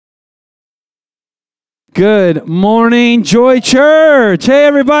Good morning, Joy Church. Hey,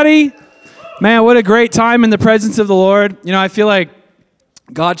 everybody. Man, what a great time in the presence of the Lord. You know, I feel like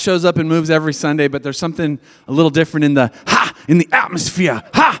God shows up and moves every Sunday, but there's something a little different in the atmosphere.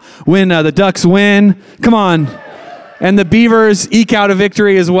 When the Ducks win. Come on. And the Beavers eke out a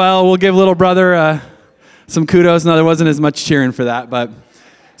victory as well. We'll give little brother some kudos. No, there wasn't as much cheering for that, but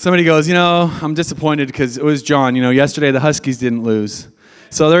somebody goes, I'm disappointed because it was John. Yesterday the Huskies didn't lose.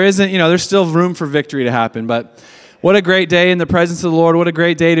 So there isn't, there's still room for victory to happen. But what a great day in the presence of the Lord. What a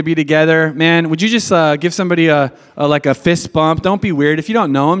great day to be together. Man, would you just give somebody a fist bump? Don't be weird. If you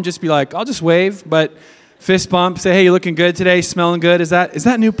don't know them, just be like, I'll just wave. But fist bump. Say, hey, you're looking good today. Smelling good. Is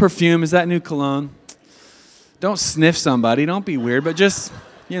that new perfume? Is that new cologne? Don't sniff somebody. Don't be weird. But just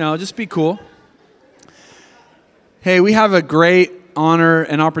be cool. Hey, we have a great honor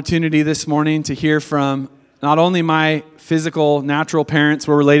and opportunity this morning to hear from not only my physical, natural parents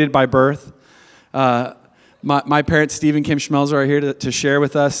were related by birth. My parents, Steve and Kim Schmelzer, are here to share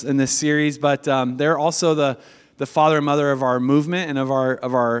with us in this series, but they're also the father and mother of our movement and of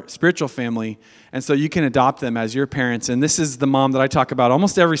our spiritual family. And so you can adopt them as your parents. And this is the mom that I talk about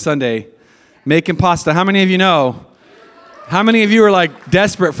almost every Sunday, making pasta. How many of you know? How many of you are like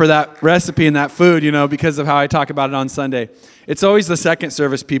desperate for that recipe and that food, because of how I talk about it on Sunday? It's always the second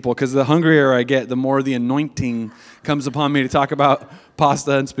service people, because the hungrier I get, the more the anointing comes upon me to talk about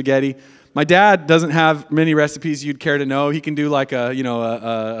pasta and spaghetti. My dad doesn't have many recipes you'd care to know. He can do like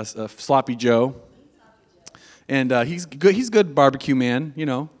a sloppy Joe, and he's good. He's a good barbecue man.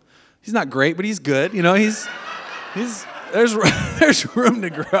 He's not great, but he's good. He's there's room to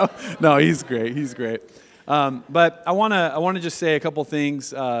grow. No, he's great. He's great. But I want to just say a couple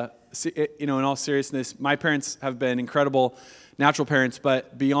things. In all seriousness, my parents have been incredible natural parents,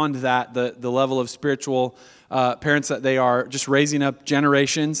 but beyond that, the level of spiritual parents that they are, just raising up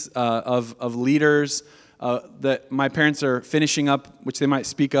generations of leaders. That my parents are finishing up, which they might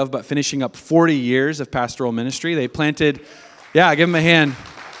speak of, but finishing up 40 years of pastoral ministry. They planted, give them a hand.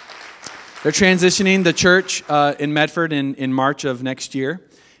 They're transitioning the church in Medford in March of next year.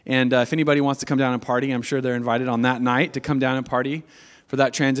 And if anybody wants to come down and party, I'm sure they're invited on that night to come down and party for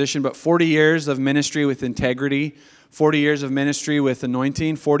that transition. But 40 years of ministry with integrity, 40 years of ministry with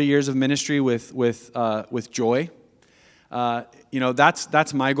anointing, 40 years of ministry with joy.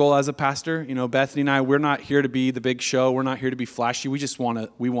 That's my goal as a pastor. Bethany and I, we're not here to be the big show. We're not here to be flashy. We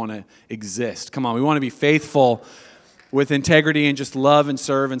want to exist. Come on, we want to be faithful with integrity and just love and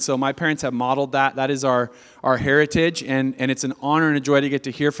serve. And so my parents have modeled that. That is our heritage, and it's an honor and a joy to get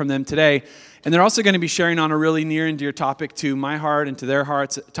to hear from them today. And they're also going to be sharing on a really near and dear topic to my heart and to their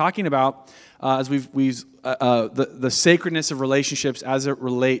hearts, talking about as the sacredness of relationships as it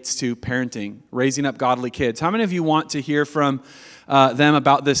relates to parenting, raising up godly kids. How many of you want to hear from them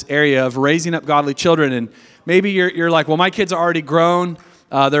about this area of raising up godly children? And maybe you're like, well, my kids are already grown.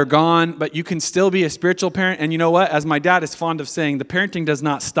 They're gone, but you can still be a spiritual parent. And you know what? As my dad is fond of saying, the parenting does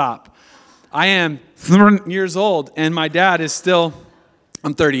not stop. I am 30 years old, and my dad is still,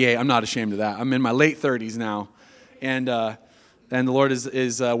 I'm 38. I'm not ashamed of that. I'm in my late 30s now. And the Lord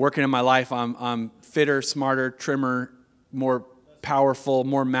is working in my life. I'm fitter, smarter, trimmer, more powerful,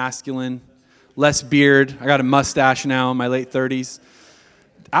 more masculine, less beard. I got a mustache now in my late 30s.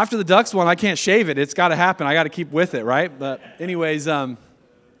 After the Ducks won, I can't shave it. It's got to happen. I got to keep with it, right? But anyways, I'm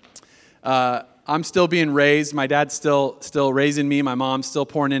still being raised. My dad's still raising me. My mom's still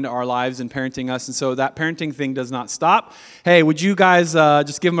pouring into our lives and parenting us. And so that parenting thing does not stop. Hey, would you guys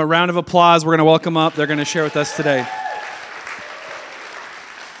just give them a round of applause? We're going to welcome up. They're going to share with us today.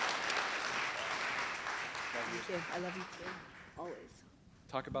 I love you too. Always.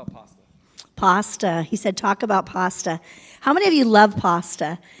 Talk about pasta. Pasta. He said, talk about pasta. How many of you love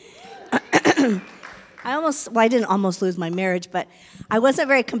pasta? I didn't almost lose my marriage, but I wasn't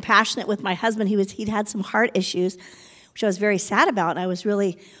very compassionate with my husband. He'd had some heart issues, which I was very sad about, and I was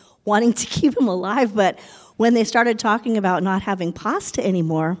really wanting to keep him alive. But when they started talking about not having pasta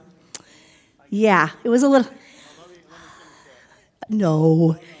anymore, it was a little...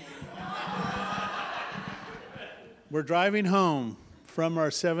 No. We're driving home from our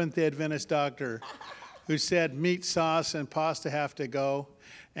Seventh-day Adventist doctor who said meat sauce and pasta have to go,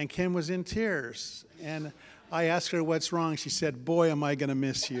 and Kim was in tears. And I asked her what's wrong. She said, boy, am I going to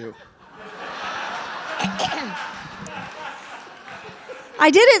miss you. I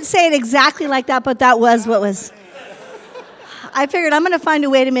didn't say it exactly like that, but that was what was... I figured I'm going to find a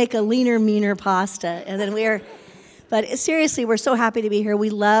way to make a leaner, meaner pasta. And then but seriously, we're so happy to be here. We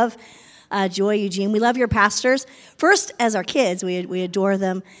love Joy, Eugene. We love your pastors. First, as our kids, we adore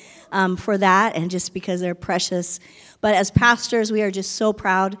them for that and just because they're precious. But as pastors, we are just so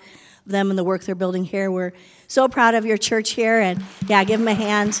proud them and the work they're building here. We're so proud of your church here, and yeah, give them a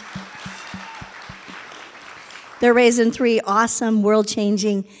hand. They're raising 3 awesome,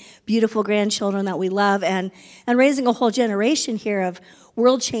 world-changing, beautiful grandchildren that we love, and raising a whole generation here of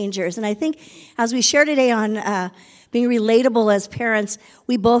world changers. And I think as we share today on being relatable as parents,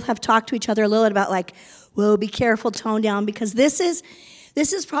 we both have talked to each other a little bit about like, whoa, be careful, tone down, because this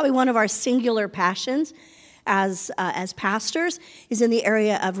is probably one of our singular passions as pastors, is in the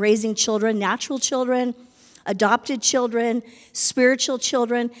area of raising children, natural children, adopted children, spiritual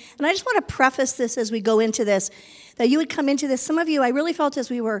children. And I just want to preface this as we go into this, that you would come into this. Some of you, I really felt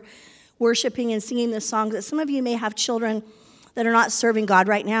as we were worshiping and singing this song, that some of you may have children that are not serving God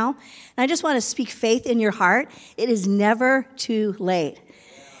right now. And I just want to speak faith in your heart. It is never too late.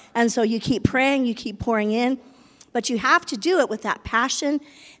 And so you keep praying, you keep pouring in, but you have to do it with that passion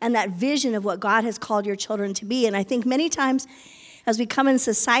and that vision of what God has called your children to be. And I think many times as we come in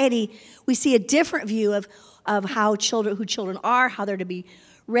society, we see a different view of who children are, how they're to be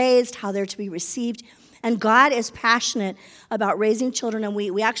raised, how they're to be received. And God is passionate about raising children, and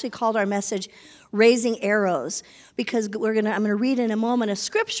we actually called our message Raising Arrows, because I'm going to read in a moment a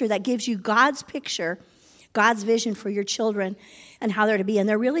scripture that gives you God's picture, God's vision for your children and how they're to be. And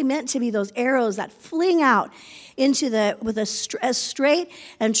they're really meant to be those arrows that fling out into as straight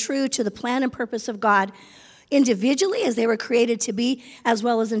and true to the plan and purpose of God, individually as they were created to be, as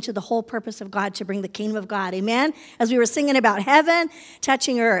well as into the whole purpose of God to bring the kingdom of God. Amen? As we were singing about heaven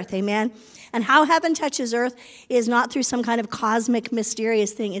touching earth. Amen? And how heaven touches earth is not through some kind of cosmic,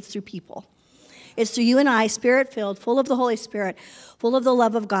 mysterious thing. It's through people. It's through you and I, Spirit-filled, full of the Holy Spirit, full of the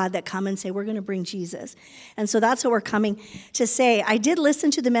love of God, that come and say, we're going to bring Jesus. And so that's what we're coming to say. I did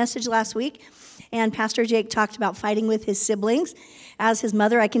listen to the message last week, and Pastor Jake talked about fighting with his siblings. As his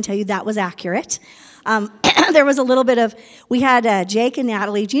mother, I can tell you that was accurate. There was a little bit of, we had Jake and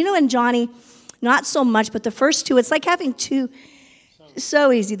Natalie, Gino and Johnny, not so much, but the first 2, it's like having 2.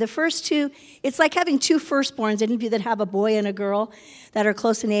 So easy. The first 2, it's like having 2 firstborns. Any of you that have a boy and a girl that are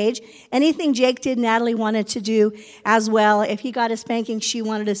close in age, anything Jake did, Natalie wanted to do as well. If he got a spanking, she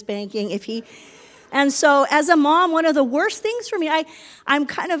wanted a spanking. And so as a mom, one of the worst things for me, I'm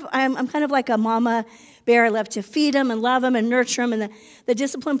kind of like a mama bear. I love to feed him and love him and nurture him, and the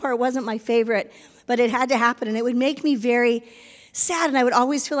discipline part wasn't my favorite, but it had to happen, and it would make me very sad, and I would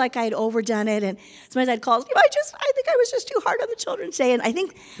always feel like I had overdone it, and sometimes I'd call, I think I was just too hard on the children today, and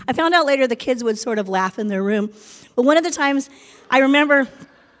I found out later the kids would sort of laugh in their room. But one of the times, I remember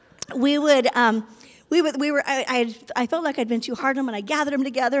I felt like I'd been too hard on them, and I gathered them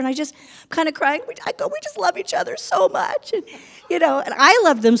together, and I just kind of crying. We just love each other so much, and and I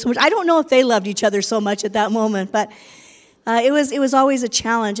loved them so much. I don't know if they loved each other so much at that moment, but it was always a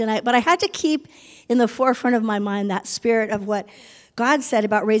challenge, but I had to keep in the forefront of my mind that spirit of what God said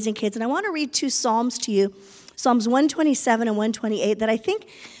about raising kids. And I want to read 2 Psalms to you, Psalms 127 and 128, that I think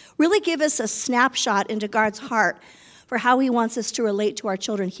really give us a snapshot into God's heart for how he wants us to relate to our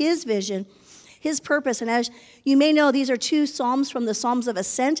children, his vision, his purpose. And as you may know, these are 2 Psalms from the Psalms of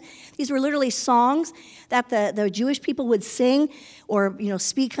Ascent. These were literally songs that the Jewish people would sing or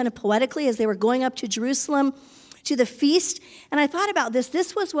speak kind of poetically as they were going up to Jerusalem to the feast. And I thought about this.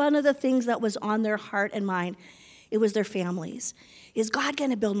 This was one of the things that was on their heart and mind. It was their families. Is God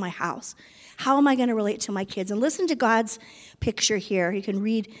going to build my house? How am I going to relate to my kids? And listen to God's picture here. You can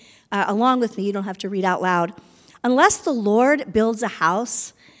read along with me. You don't have to read out loud. Unless the Lord builds a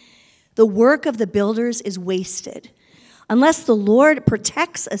house, the work of the builders is wasted. Unless the Lord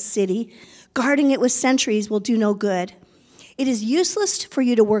protects a city, guarding it with sentries will do no good. It is useless for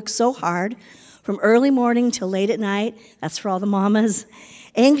you to work so hard from early morning till late at night. That's for all the mamas.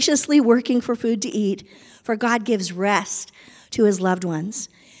 Anxiously working for food to eat, for God gives rest to his loved ones.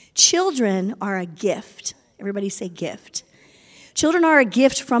 Children are a gift. Everybody say gift. Children are a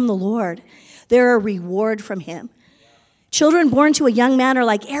gift from the Lord. They're a reward from him. Children born to a young man are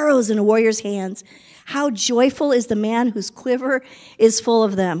like arrows in a warrior's hands. How joyful is the man whose quiver is full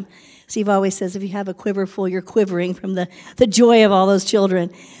of them. Steve always says if you have a quiver full, you're quivering from the joy of all those children.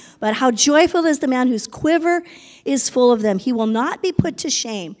 But how joyful is the man whose quiver is full of them. He will not be put to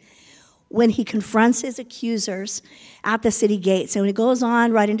shame when he confronts his accusers at the city gates. And when it goes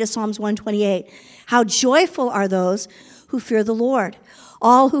on right into Psalms 128, how joyful are those who fear the Lord,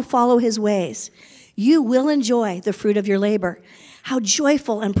 all who follow his ways. You will enjoy the fruit of your labor. How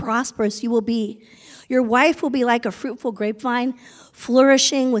joyful and prosperous you will be. Your wife will be like a fruitful grapevine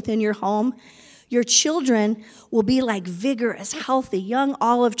flourishing within your home. Your children will be like vigorous, healthy, young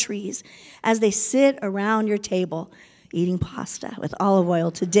olive trees as they sit around your table eating pasta with olive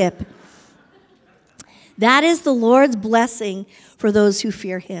oil to dip. That is the Lord's blessing for those who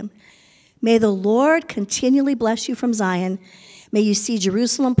fear him. May the Lord continually bless you from Zion. May you see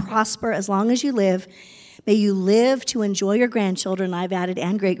Jerusalem prosper as long as you live. May you live to enjoy your grandchildren, I've added,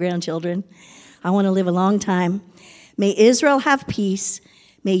 and great-grandchildren. I want to live a long time. May Israel have peace.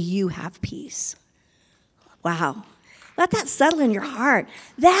 May you have peace. Wow. Let that settle in your heart.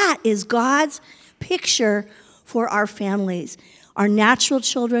 That is God's picture for our families, our natural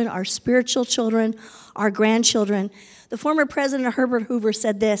children, our spiritual children, our grandchildren. The former president Herbert Hoover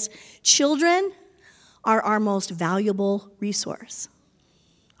said this: children are our most valuable resource.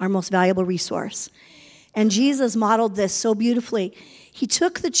 Our most valuable resource. And Jesus modeled this so beautifully. He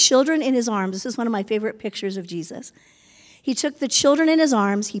took the children in his arms. This is one of my favorite pictures of Jesus. He took the children in his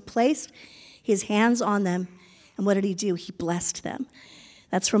arms. He placed his hands on them. And what did he do? He blessed them.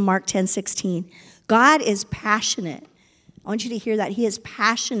 That's from Mark 10:16. God is passionate. I want you to hear that. He is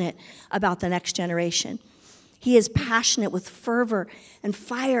passionate about the next generation. He is passionate with fervor and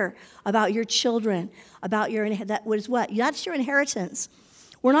fire about your children, about your, that was what? That's your inheritance.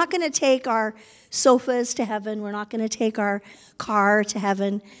 We're not going to take our sofas to heaven. We're not going to take our car to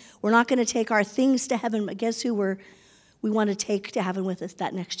heaven. We're not going to take our things to heaven. But guess who we want to take to heaven with us?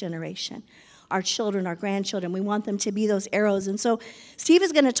 That next generation. Our children, our grandchildren. We want them to be those arrows. And so Steve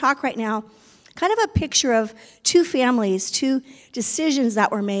is going to talk right now, kind of a picture of two families, two decisions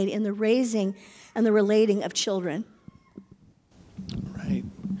that were made in the raising and the relating of children. Right.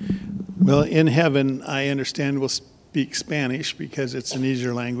 Well, in heaven, I understand we'll speak Spanish because it's an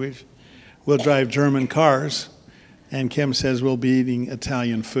easier language. We'll drive German cars, and Kim says we'll be eating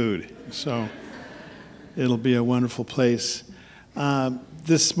Italian food. So it'll be a wonderful place.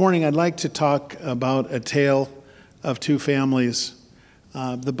 This morning, I'd like to talk about a tale of two families.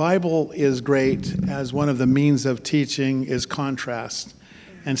 The Bible is great as one of the means of teaching is contrast.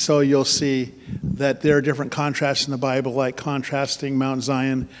 And so you'll see that there are different contrasts in the Bible, like contrasting Mount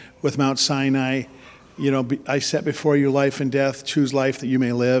Zion with Mount Sinai. You know, I set before you life and death, choose life that you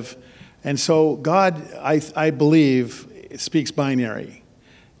may live. And so God, I believe, speaks binary.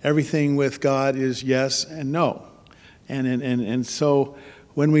 Everything with God is yes and no. And so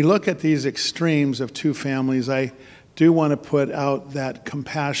when we look at these extremes of two families, I do want to put out that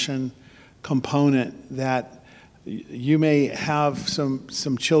compassion component that you may have some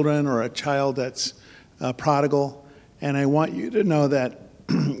children or a child that's prodigal, and I want you to know that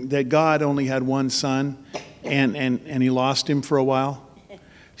that God only had one son, and he lost him for a while.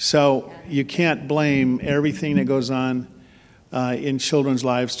 So you can't blame everything that goes on in children's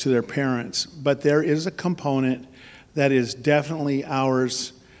lives to their parents, but there is a component that is definitely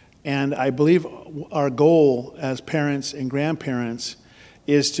ours, and I believe our goal as parents and grandparents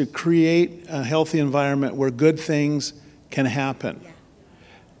is to create a healthy environment where good things can happen.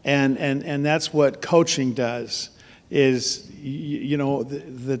 And that's what coaching does, is, you know,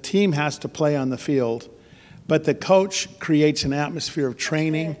 the team has to play on the field, but the coach creates an atmosphere of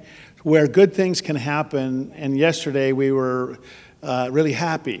training where good things can happen. And yesterday we were really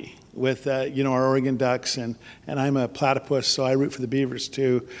happy with our Oregon Ducks, and I'm a platypus, so I root for the Beavers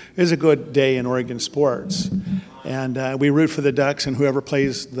too. It was a good day in Oregon sports, and we root for the Ducks, and whoever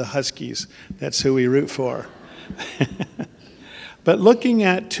plays the Huskies, that's who we root for. But looking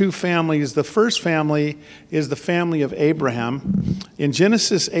at two families, the first family is the family of Abraham. In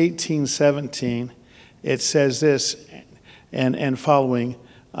Genesis 18:17, it says this, and following.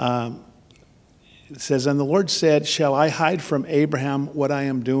 It says, "And the Lord said, shall I hide from Abraham what I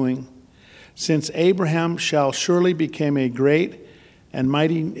am doing? Since Abraham shall surely become a great and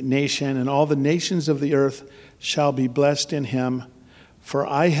mighty nation, and all the nations of the earth shall be blessed in him. For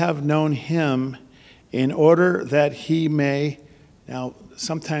I have known him in order that he may," now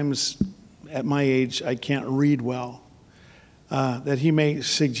sometimes at my age I can't read well, "that he may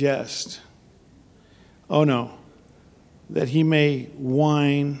suggest, that he may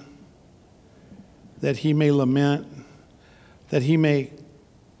whine, that he may lament, that he may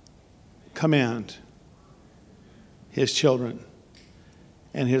command his children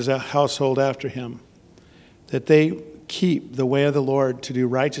and his household after him, that they keep the way of the Lord to do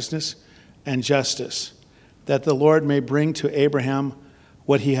righteousness and justice, that the Lord may bring to Abraham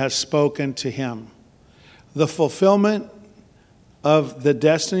what he has spoken to him." The fulfillment of the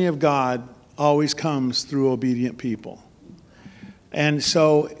destiny of God always comes through obedient people. And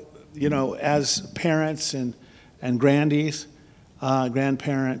so, you know, as parents and grandparents,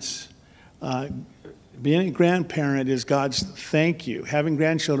 being a grandparent is God's thank you. Having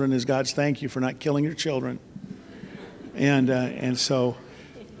grandchildren is God's thank you for not killing your children. And so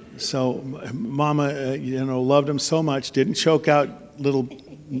Mama, loved him so much, didn't choke out little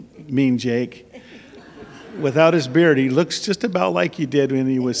mean Jake. without his beard. He looks just about like he did when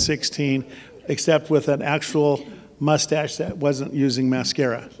he was 16, except with an actual mustache that wasn't using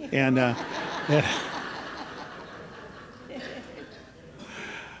mascara.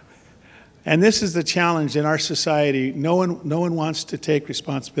 And this is the challenge in our society. No one wants to take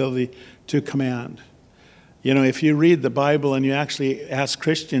responsibility to command. You know, if you read the Bible and you actually ask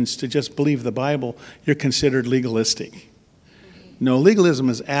Christians to just believe the Bible, you're considered legalistic. No, legalism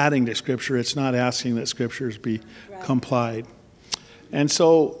is adding to Scripture. It's not asking that Scriptures be complied. And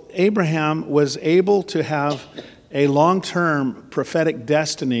so Abraham was able to have a long-term prophetic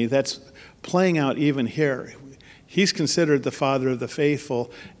destiny that's playing out even here. He's considered the father of the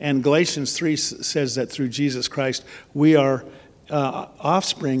faithful. And Galatians 3 says that through Jesus Christ, we are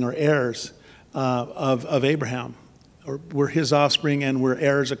offspring or heirs of Abraham. Or we're his offspring and we're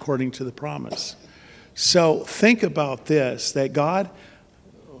heirs according to the promise. So think about this, that God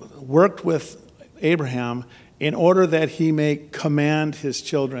worked with Abraham in order that he may command his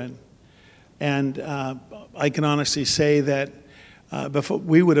children. And I can honestly say that before,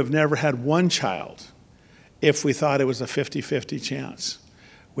 we would have never had one child if we thought it was a 50-50 chance.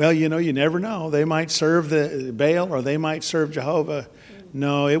 Well, you know, you never know. They might serve the Baal or they might serve Jehovah.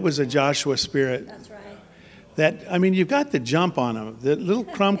 No, it was a Joshua spirit. That's right. That, I mean, you've got to jump on them. The little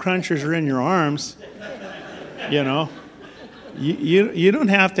crumb crunchers are in your arms, you know. You don't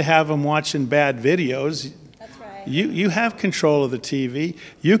have to have them watching bad videos. That's right. You have control of the TV.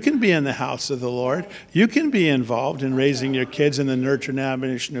 You can be in the house of the Lord. You can be involved in raising your kids in the nurture and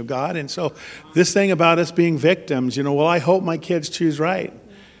admonition of God. And so this thing about us being victims, you know, well, I hope my kids choose right.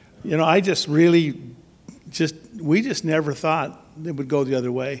 You know, I just really we just never thought it would go the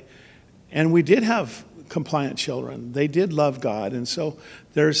other way. And we did have compliant children. They did love God. And so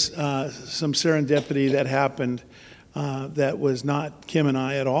there's some serendipity that happened that was not Kim and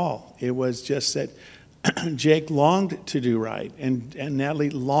I at all. It was just that Jake longed to do right, and Natalie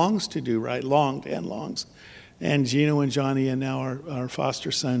longs to do right, longed and longs. And Gino and Johnny, and now our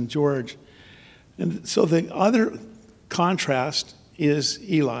foster son, George. And so the other contrast is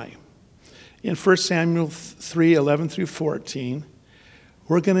Eli. In 1 Samuel 3:11 through 14,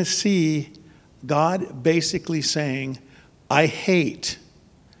 we're going to see God basically saying, I hate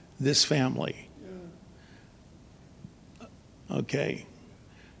this family. Okay.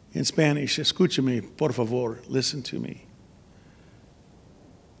 In Spanish, escúchame, por favor, listen to me.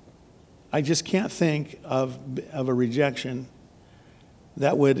 I just can't think of a rejection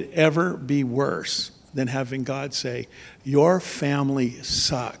that would ever be worse than having God say, your family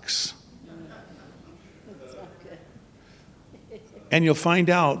sucks. And you'll find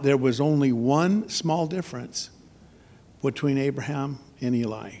out there was only one small difference between Abraham and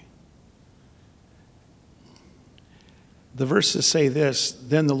Eli. The verses say this,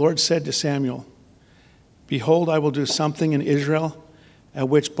 then the Lord said to Samuel, behold, I will do something in Israel at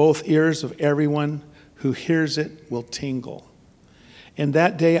which both ears of everyone who hears it will tingle. In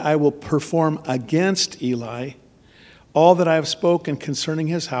that day I will perform against Eli all that I have spoken concerning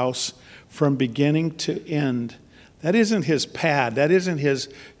his house from beginning to end. That isn't his pad. That isn't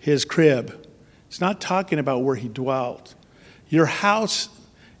his crib. It's not talking about where he dwelt. Your house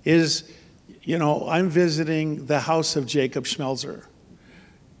is, you know, I'm visiting the house of Jacob Schmelzer.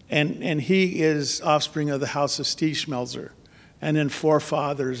 And he is offspring of the house of Steve Schmelzer. And then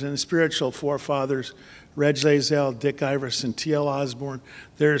forefathers and spiritual forefathers, Reg Lazell, Dick Iverson, T.L. Osborne.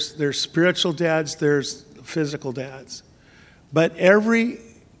 There's spiritual dads, there's physical dads. But every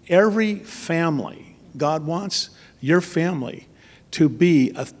family, God wants your family to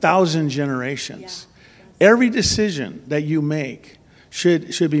be 1,000 generations. Yeah. Every decision that you make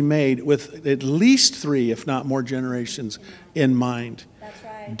should be made with at least 3, if not more generations in mind. That's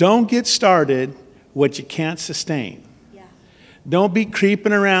right. Don't get started what you can't sustain. Yeah. Don't be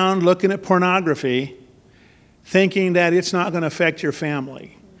creeping around looking at pornography thinking that it's not going to affect your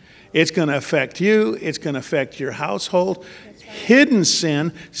family. It's going to affect you. It's going to affect your household. Right. Hidden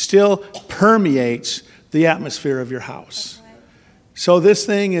sin still permeates the atmosphere of your house. Right. So this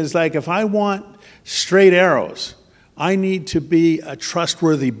thing is like, if I want straight arrows, I need to be a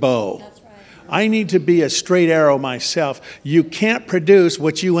trustworthy bow. That's right. I need to be a straight arrow myself. You can't produce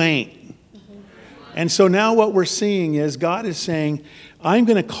what you ain't. Mm-hmm. And so now what we're seeing is God is saying, I'm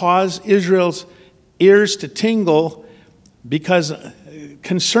going to cause Israel's ears to tingle because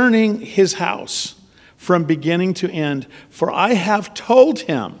concerning his house from beginning to end, for I have told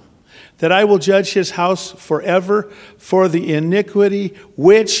him that I will judge his house forever for the iniquity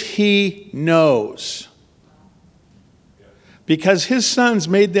which he knows. Because his sons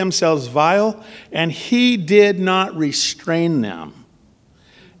made themselves vile, and he did not restrain them.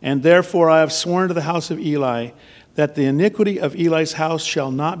 And therefore I have sworn to the house of Eli that the iniquity of Eli's house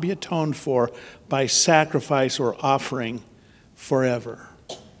shall not be atoned for by sacrifice or offering forever.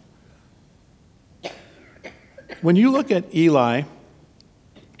 When you look at Eli,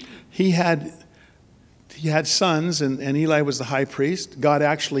 he had sons, and Eli was the high priest. God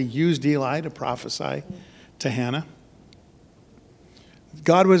actually used Eli to prophesy to Hannah.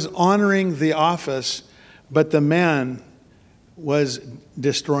 God was honoring the office, but the man was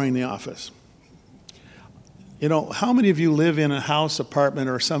destroying the office. You know, how many of you live in a house, apartment,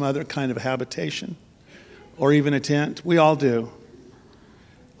 or some other kind of habitation? Or even a tent? We all do.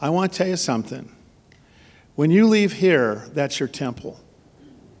 I want to tell you something. When you leave here, that's your temple.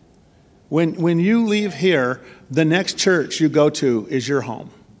 When you leave here, the next church you go to is your home.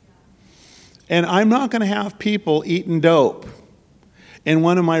 And I'm not going to have people eating dope in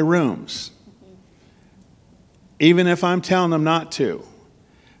one of my rooms, even if I'm telling them not to,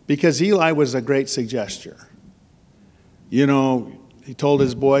 because Eli was a great suggester. You know, he told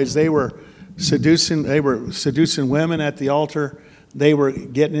his boys they were seducing women at the altar. They were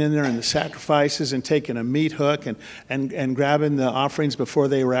getting in there in the sacrifices and taking a meat hook and grabbing the offerings before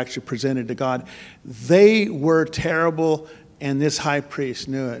they were actually presented to God. They were terrible, and this high priest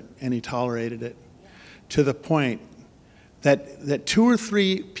knew it, and he tolerated it to the point that 2 or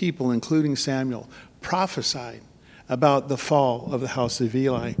 3 people, including Samuel, prophesied about the fall of the house of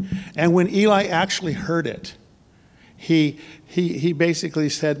Eli. And when Eli actually heard it, he basically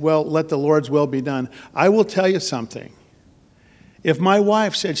said, well, let the Lord's will be done. I will tell you something. If my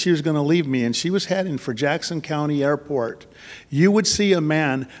wife said she was going to leave me and she was heading for Jackson County Airport, you would see a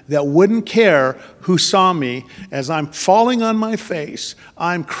man that wouldn't care who saw me as I'm falling on my face,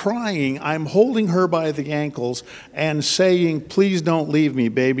 I'm crying, I'm holding her by the ankles and saying, please don't leave me,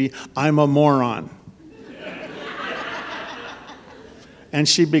 baby, I'm a moron. And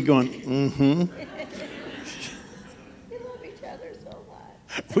she'd be going, mm-hmm.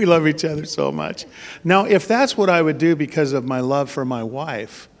 We love each other so much. Now, if that's what I would do because of my love for my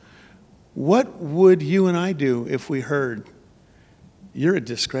wife, what would you and I do if we heard, you're a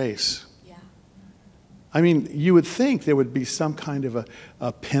disgrace? Yeah. I mean, you would think there would be some kind of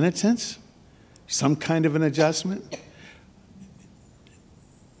a penitence, some kind of an adjustment.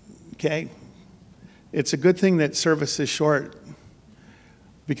 Okay? It's a good thing that service is short,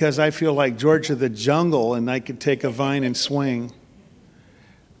 because I feel like George of the Jungle and I could take a vine and swing.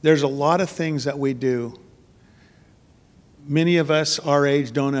 There's a lot of things that we do. Many of us our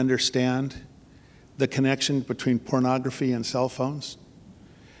age don't understand the connection between pornography and cell phones.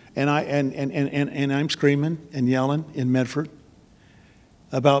 And I'm screaming and yelling in Medford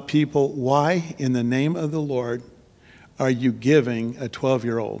about people, why in the name of the Lord are you giving a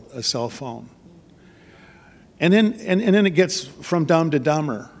 12-year-old a cell phone? And then it gets from dumb to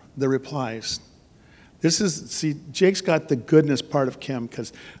dumber, the replies. Jake's got the goodness part of Kim,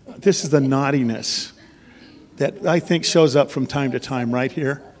 because this is the naughtiness that I think shows up from time to time right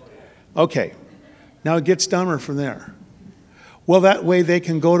here. Okay, now it gets dumber from there. Well, that way they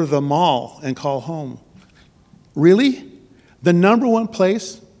can go to the mall and call home. Really? The number one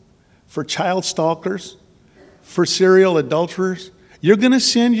place for child stalkers, for serial adulterers, you're going to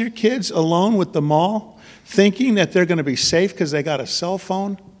send your kids alone with the mall thinking that they're going to be safe because they got a cell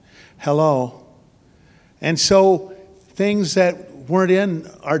phone? Hello. And so things that weren't in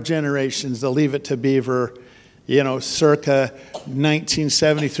our generations, the Leave It to Beaver, circa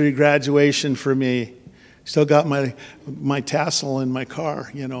 1973 graduation for me. Still got my tassel in my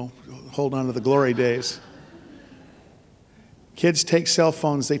car, hold on to the glory days. Kids take cell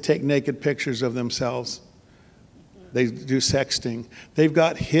phones, they take naked pictures of themselves. They do sexting. They've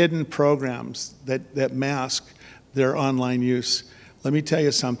got hidden programs that mask their online use. Let me tell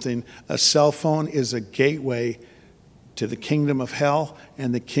you something. A cell phone is a gateway to the kingdom of hell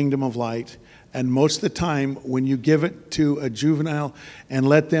and the kingdom of light. And most of the time, when you give it to a juvenile and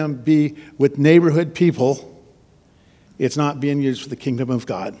let them be with neighborhood people, it's not being used for the kingdom of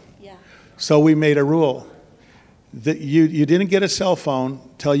God. Yeah. So we made a rule that you didn't get a cell phone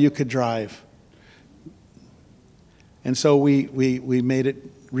till you could drive. And so we made it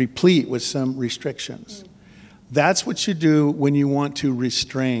replete with some restrictions. That's what you do when you want to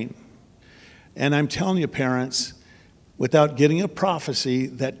restrain. And I'm telling you, parents, without getting a prophecy,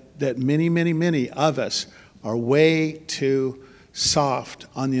 that many, many, many of us are way too soft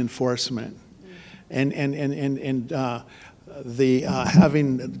on the enforcement. And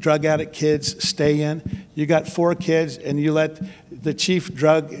having drug addict kids stay in. You got 4 kids and you let the chief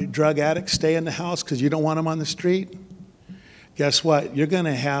drug addict stay in the house because you don't want them on the street. Guess what? You're going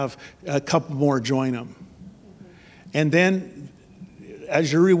to have a couple more join them. And then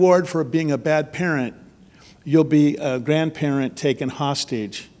as your reward for being a bad parent, you'll be a grandparent taken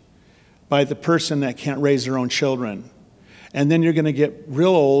hostage by the person that can't raise their own children. And then you're going to get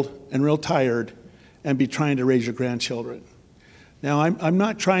real old and real tired and be trying to raise your grandchildren. Now, I'm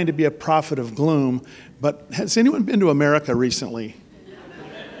not trying to be a prophet of gloom, but has anyone been to America recently?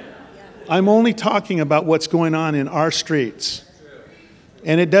 I'm only talking about what's going on in our streets.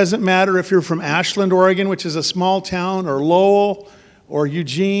 And it doesn't matter if you're from Ashland, Oregon, which is a small town, or Lowell, or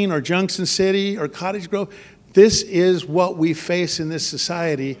Eugene, or Junction City, or Cottage Grove. This is what we face in this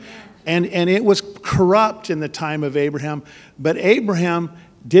society. And it was corrupt in the time of Abraham. But Abraham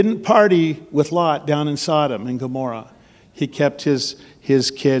didn't party with Lot down in Sodom and Gomorrah. He kept his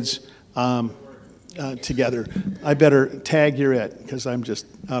kids together. I better tag you're it, because I'm just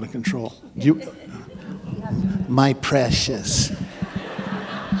out of control. My precious.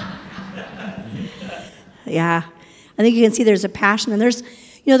 Yeah. I think you can see there's a passion, and there's,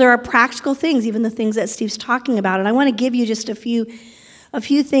 there are practical things, even the things that Steve's talking about. And I want to give you just a few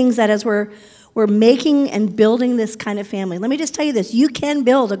things that as we're making and building this kind of family. Let me just tell you this. You can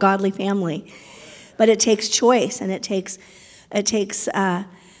build a godly family, but it takes choice, and it takes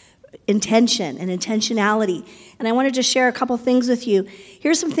intention and intentionality. And I want to just share a couple things with you.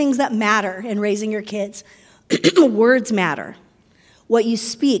 Here's some things that matter in raising your kids. Words matter. What you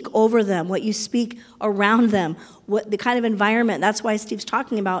speak over them, what you speak around them, what the kind of environment. That's why Steve's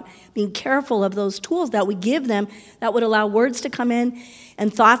talking about being careful of those tools that we give them that would allow words to come in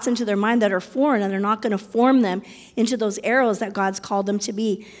and thoughts into their mind that are foreign, and they're not going to form them into those arrows that God's called them to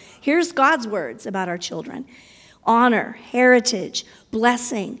be. Here's God's words about our children. Honor, heritage,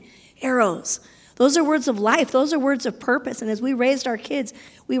 blessing, arrows. Those are words of life. Those are words of purpose. And as we raised our kids,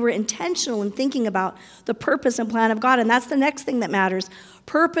 we were intentional in thinking about the purpose and plan of God. And that's the next thing that matters.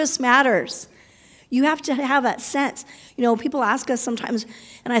 Purpose matters. You have to have that sense. People ask us sometimes,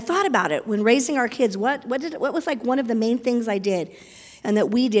 and I thought about it when raising our kids, what was like one of the main things I did and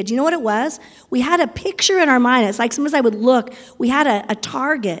that we did? You know what it was? We had a picture in our mind. It's like sometimes I would look. We had a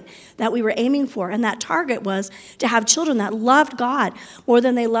target that we were aiming for, and that target was to have children that loved God more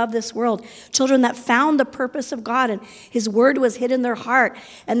than they loved this world. Children that found the purpose of God, and His Word was hid in their heart,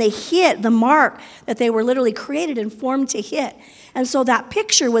 and they hit the mark that they were literally created and formed to hit. And so that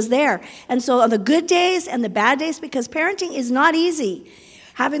picture was there. And so on the good days and the bad days, because parenting is not easy,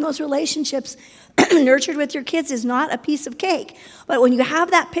 having those relationships nurtured with your kids is not a piece of cake. But when you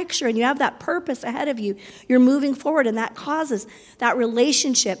have that picture and you have that purpose ahead of you, you're moving forward, and that causes that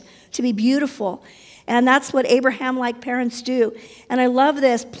relationship to be beautiful. And that's what Abraham-like parents do. And I love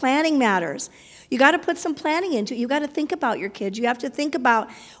this. Planning matters. You got to put some planning into it. You got to think about your kids. You have to think about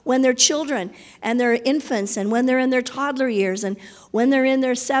when they're children and they're infants, and when they're in their toddler years, and when they're in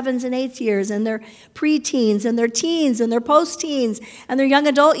their 7th and 8th years, and their preteens and their teens and their post-teens and their young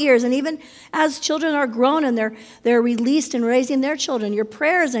adult years. And even as children are grown and they're released and raising their children, your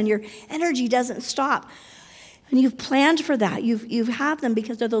prayers and your energy doesn't stop. And you've planned for that. You've had them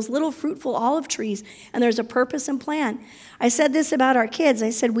because they're those little fruitful olive trees, and there's a purpose and plan. I said this about our kids. I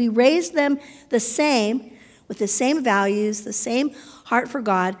said we raised them the same, with the same values, the same heart for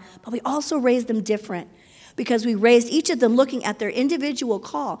God, but we also raised them different because we raised each of them looking at their individual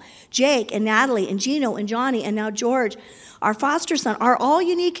call. Jake and Natalie and Gino and Johnny and now George, our foster son, are all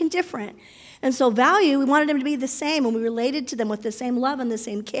unique and different. And so value, we wanted them to be the same, and we related to them with the same love and the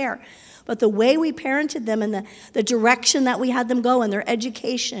same care. But the way we parented them and the direction that we had them go in their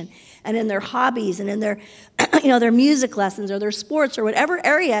education and in their hobbies and in their, their music lessons or their sports or whatever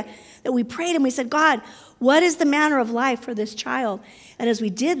area that we prayed, and we said, God, what is the manner of life for this child? And as we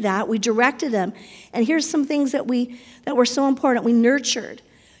did that, we directed them. And here's some things that were so important. We nurtured.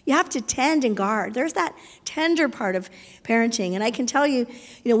 You have to tend and guard. There's that tender part of parenting. And I can tell you,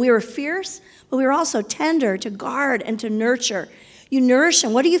 we were fierce, but we were also tender to guard and to nurture. You nourish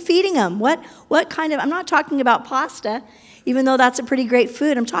them. What are you feeding them? What kind of, I'm not talking about pasta, even though that's a pretty great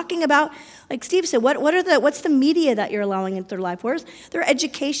food. I'm talking about, like Steve said, what's the media that you're allowing into their life? Where's their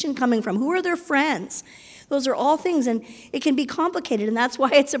education coming from? Who are their friends? Those are all things, and it can be complicated, and that's why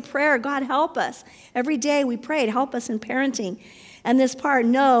it's a prayer. God, help us. Every day we prayed, help us in parenting. And this part,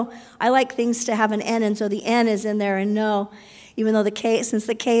 no, I like things to have an N, and so the N is in there, and no, even though since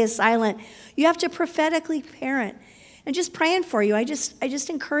the K is silent, you have to prophetically parent. And just praying for you, I just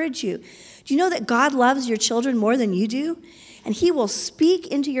encourage you. Do you know that God loves your children more than you do? And He will speak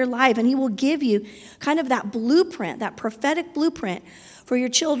into your life, and He will give you kind of that blueprint, that prophetic blueprint for your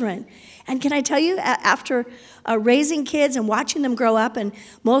children. And can I tell you, after raising kids and watching them grow up, and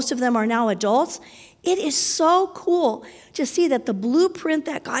most of them are now adults, it is so cool to see that the blueprint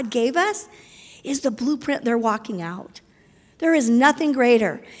that God gave us is the blueprint they're walking out. There is nothing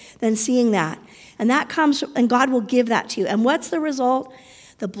greater than seeing that. And that comes, and God will give that to you. And what's the result?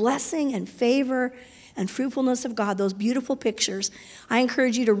 The blessing and favor and fruitfulness of God, those beautiful pictures. I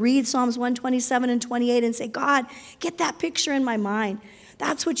encourage you to read Psalms 127 and 28 and say, God, get that picture in my mind.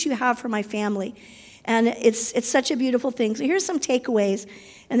 That's what you have for my family. And it's such a beautiful thing. So here's some takeaways,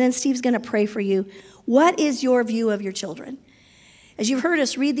 and then Steve's going to pray for you. What is your view of your children? As you've heard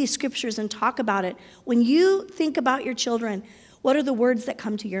us read these scriptures and talk about it, when you think about your children, what are the words that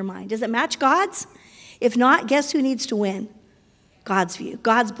come to your mind? Does it match God's? If not, guess who needs to win? God's view,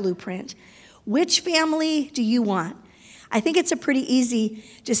 God's blueprint. Which family do you want? I think it's a pretty easy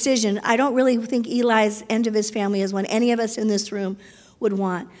decision. I don't really think Eli's end of his family is one any of us in this room would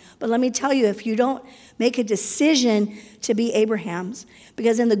want. But let me tell you, if you don't make a decision to be Abraham's,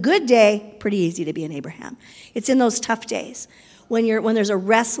 because in the good day, pretty easy to be an Abraham. It's in those tough days when there's a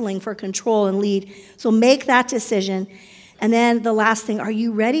wrestling for control and lead. So make that decision. And then the last thing, are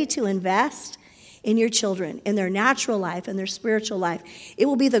you ready to invest in your children, in their natural life, and their spiritual life? It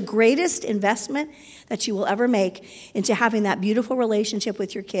will be the greatest investment that you will ever make into having that beautiful relationship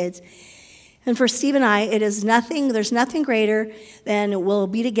with your kids. And for Steve and I, there's nothing greater than we'll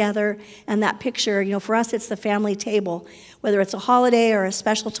be together, and that picture, for us it's the family table, whether it's a holiday or a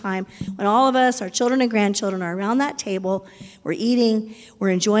special time, when all of us, our children and grandchildren, are around that table, we're eating, we're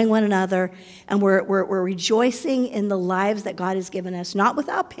enjoying one another, and we're rejoicing in the lives that God has given us, not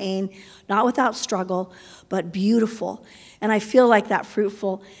without pain, not without struggle, but beautiful. And I feel like that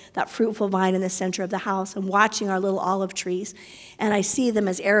fruitful vine in the center of the house, and watching our little olive trees. And I see them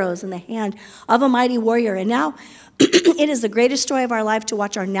as arrows in the hand of a mighty warrior. And now it is the greatest joy of our life to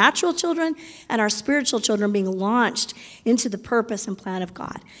watch our natural children and our spiritual children being launched into the purpose and plan of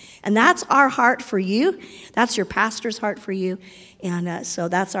God. And that's our heart for you. That's your pastor's heart for you. And so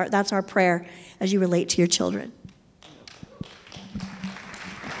that's our prayer as you relate to your children.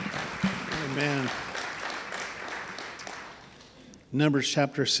 Amen. Numbers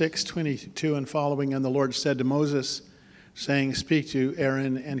chapter 6, 22 and following. And the Lord said to Moses, saying, speak to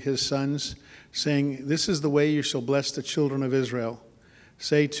Aaron and his sons, saying, this is the way you shall bless the children of Israel.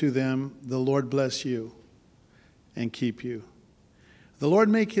 Say to them, the Lord bless you and keep you. The Lord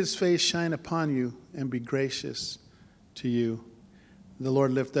make his face shine upon you and be gracious to you. The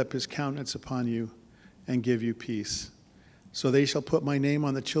Lord lift up his countenance upon you and give you peace. So they shall put my name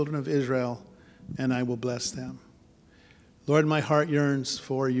on the children of Israel, and I will bless them. Lord, my heart yearns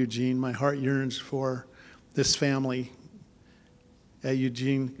for Eugene. My heart yearns for this family at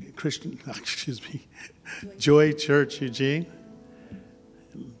Joy Church, Eugene.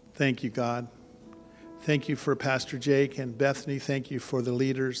 Thank you, God. Thank you for Pastor Jake and Bethany. Thank you for the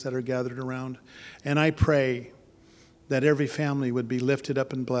leaders that are gathered around. And I pray that every family would be lifted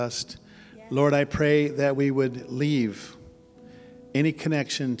up and blessed. Yes. Lord, I pray that we would leave any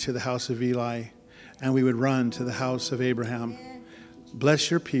connection to the house of Eli, and we would run to the house of Abraham. Amen.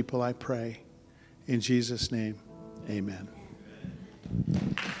 Bless your people, I pray. In Jesus' name, amen.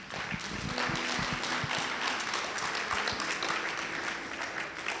 Good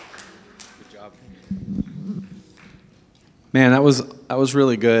job. Man, that was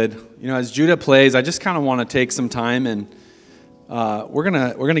really good. As Judah plays, I just kind of want to take some time, and we're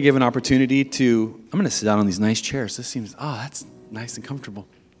gonna give an opportunity to. I'm gonna sit down on these nice chairs. This seems that's nice and comfortable.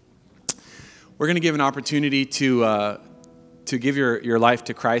 We're going to give an opportunity to give your life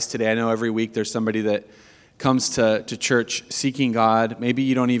to Christ today. I know every week there's somebody that comes to church seeking God. Maybe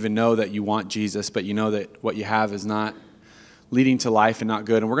you don't even know that you want Jesus, but you know that what you have is not leading to life and not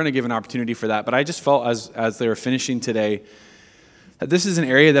good. And we're going to give an opportunity for that. But I just felt as they were finishing today that this is an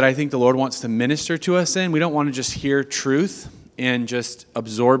area that I think the Lord wants to minister to us in. We don't want to just hear truth and just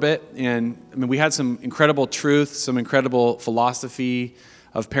absorb it. And we had some incredible truth, some incredible philosophy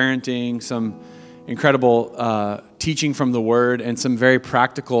of parenting, some incredible teaching from the Word, and some very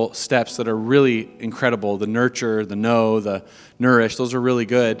practical steps that are really incredible. The nurture, the know, the nourish, those are really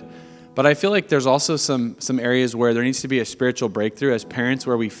good. But I feel like there's also some areas where there needs to be a spiritual breakthrough as parents,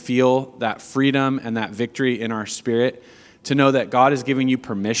 where we feel that freedom and that victory in our spirit to know that God is giving you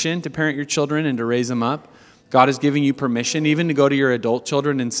permission to parent your children and to raise them up. God is giving you permission even to go to your adult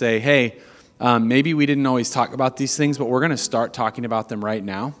children and say, hey, maybe we didn't always talk about these things, but we're going to start talking about them right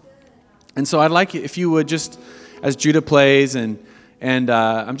now. And so I'd like if you would just, as Judah plays, and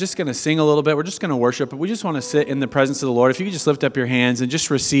I'm just going to sing a little bit. We're just going to worship, but we just want to sit in the presence of the Lord. If you could just lift up your hands and just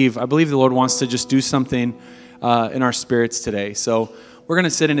receive. I believe the Lord wants to just do something in our spirits today. So we're going to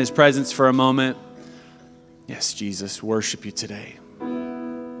sit in his presence for a moment. Yes, Jesus, worship you today.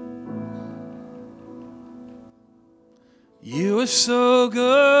 You are so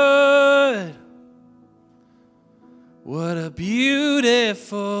good. What a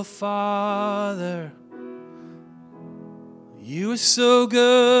beautiful Father. You are so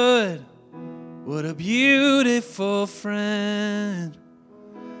good. What a beautiful friend.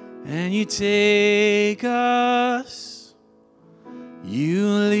 And you take us. You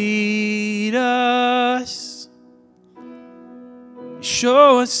lead us. You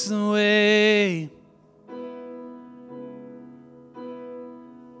show us the way.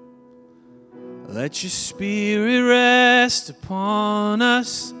 Let your spirit rest upon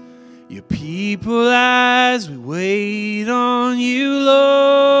us, your people, as we wait on you,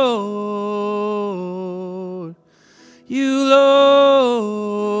 Lord. You, Lord.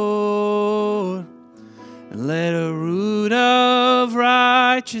 And let a root of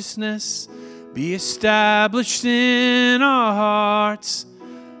righteousness be established in our hearts,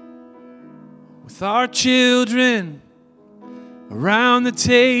 with our children around the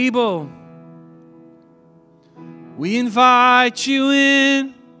table. We invite you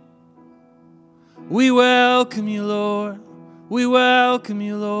in. We welcome you, Lord. We welcome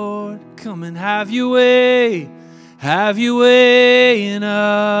you, Lord. Come and have your way. Have your way in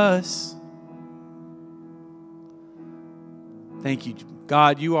us. Thank you,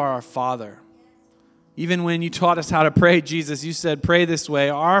 God. You are our Father. Even when you taught us how to pray, Jesus, you said, pray this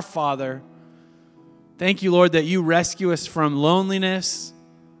way, our Father. Thank you, Lord, that you rescue us from loneliness,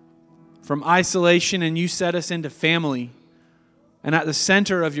 from isolation, and you set us into family. And at the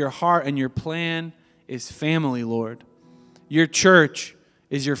center of your heart and your plan is family, Lord. Your church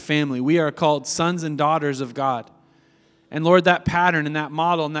is your family. We are called sons and daughters of God. And Lord, that pattern and that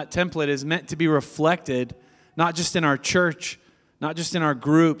model and that template is meant to be reflected not just in our church, not just in our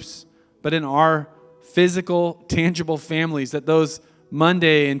groups, but in our physical, tangible families, that those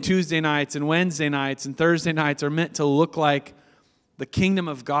Monday and Tuesday nights and Wednesday nights and Thursday nights are meant to look like the kingdom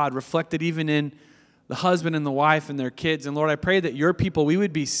of God, reflected even in the husband and the wife and their kids. And Lord, I pray that your people, we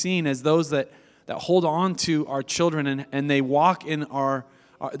would be seen as those that hold on to our children and they walk in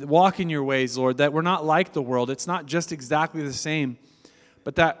walk in your ways, Lord, that we're not like the world. It's not just exactly the same,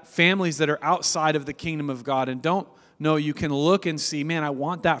 but that families that are outside of the kingdom of God and don't know, you can look and see, man, I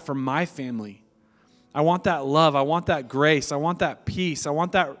want that for my family. I want that love. I want that grace. I want that peace. I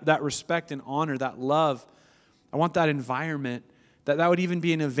want that respect and honor, that love. I want that environment. That would even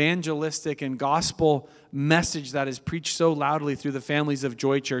be an evangelistic and gospel message that is preached so loudly through the families of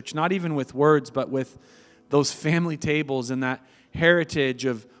Joy Church, not even with words, but with those family tables and that heritage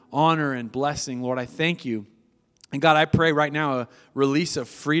of honor and blessing. Lord, I thank you. And God, I pray right now a release of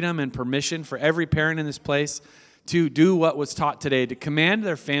freedom and permission for every parent in this place to do what was taught today, to command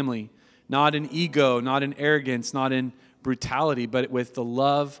their family, not in ego, not in arrogance, not in brutality, but with the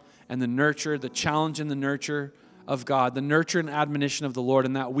love and the nurture, the challenge and the nurture of God, the nurture and admonition of the Lord,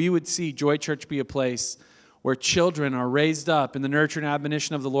 and that we would see Joy Church be a place where children are raised up in the nurture and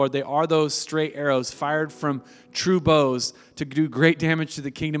admonition of the Lord. They are those straight arrows fired from true bows to do great damage to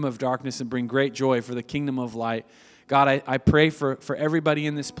the kingdom of darkness and bring great joy for the kingdom of light. God, I pray for everybody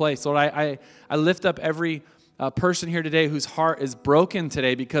in this place. Lord, I lift up every person here today whose heart is broken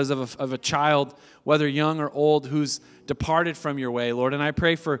today because of a child, whether young or old, who's departed from your way, Lord. And I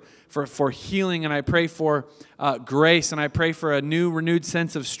pray for healing, and I pray for grace, and I pray for a new, renewed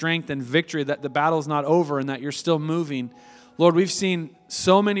sense of strength and victory, that the battle's not over and that you're still moving. Lord, we've seen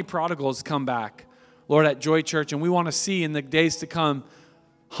so many prodigals come back, Lord, at Joy Church, and we want to see in the days to come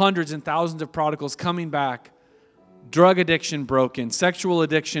hundreds and thousands of prodigals coming back, drug addiction broken, sexual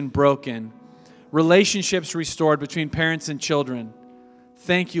addiction broken, relationships restored between parents and children.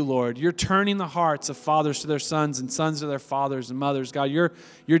 Thank you, Lord. You're turning the hearts of fathers to their sons and sons to their fathers and mothers. God, you're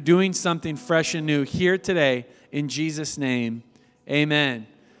doing something fresh and new here today in Jesus' name. Amen.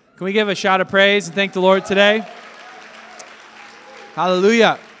 Can we give a shout of praise and thank the Lord today?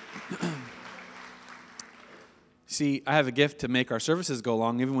 Hallelujah. See, I have a gift to make our services go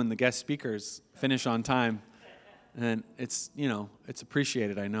long even when the guest speakers finish on time. And it's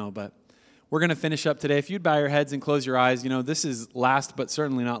appreciated, I know, but we're going to finish up today. If you'd bow your heads and close your eyes, this is last but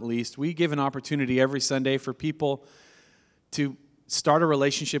certainly not least. We give an opportunity every Sunday for people to start a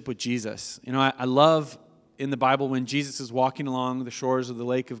relationship with Jesus. I love in the Bible when Jesus is walking along the shores of the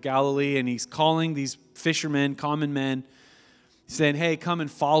Lake of Galilee and he's calling these fishermen, common men, saying, hey, come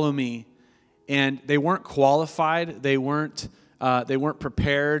and follow me. And they weren't qualified. They weren't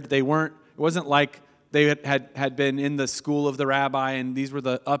prepared. It wasn't like they had been in the school of the rabbi, and these were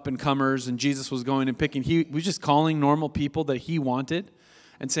the up-and-comers, and Jesus was going and picking. He was just calling normal people that he wanted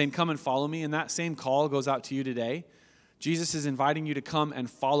and saying, come and follow me. And that same call goes out to you today. Jesus is inviting you to come and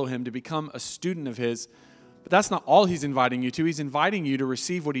follow him, to become a student of his. But that's not all he's inviting you to. He's inviting you to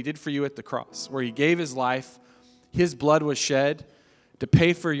receive what he did for you at the cross, where he gave his life, his blood was shed to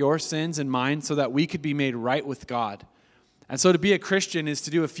pay for your sins and mine so that we could be made right with God. And so to be a Christian is to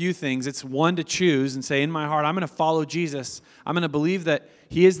do a few things. It's one, to choose and say, in my heart, I'm going to follow Jesus. I'm going to believe that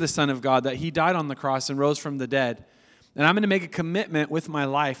he is the Son of God, that he died on the cross and rose from the dead. And I'm going to make a commitment with my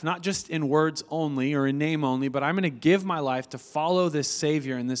life, not just in words only or in name only, but I'm going to give my life to follow this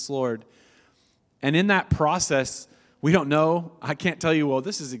Savior and this Lord. And in that process, we don't know. I can't tell you, well,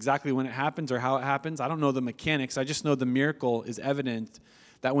 this is exactly when it happens or how it happens. I don't know the mechanics. I just know the miracle is evident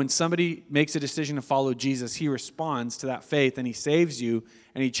that when somebody makes a decision to follow Jesus, he responds to that faith and he saves you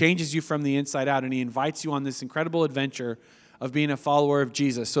and he changes you from the inside out and he invites you on this incredible adventure of being a follower of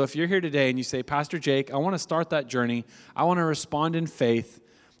Jesus. So if you're here today and you say, Pastor Jake, I want to start that journey. I want to respond in faith.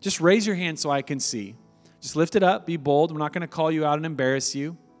 Just raise your hand so I can see. Just lift it up. Be bold. I'm not going to call you out and embarrass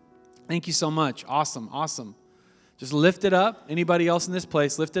you. Thank you so much. Awesome. Awesome. Just lift it up. Anybody else in this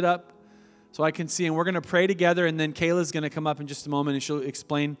place, lift it up so I can see. And we're going to pray together, and then Kayla's going to come up in just a moment, and she'll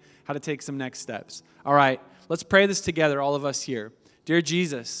explain how to take some next steps. All right, let's pray this together, all of us here. Dear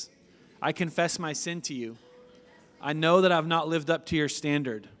Jesus, I confess my sin to you. I know that I've not lived up to your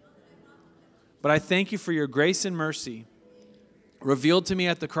standard, but I thank you for your grace and mercy revealed to me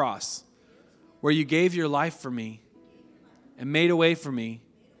at the cross, where you gave your life for me and made a way for me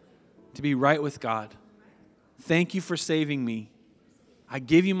to be right with God. Thank you for saving me. I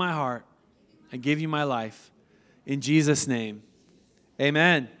give you my heart. I give you my life. In Jesus' name,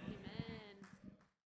 amen.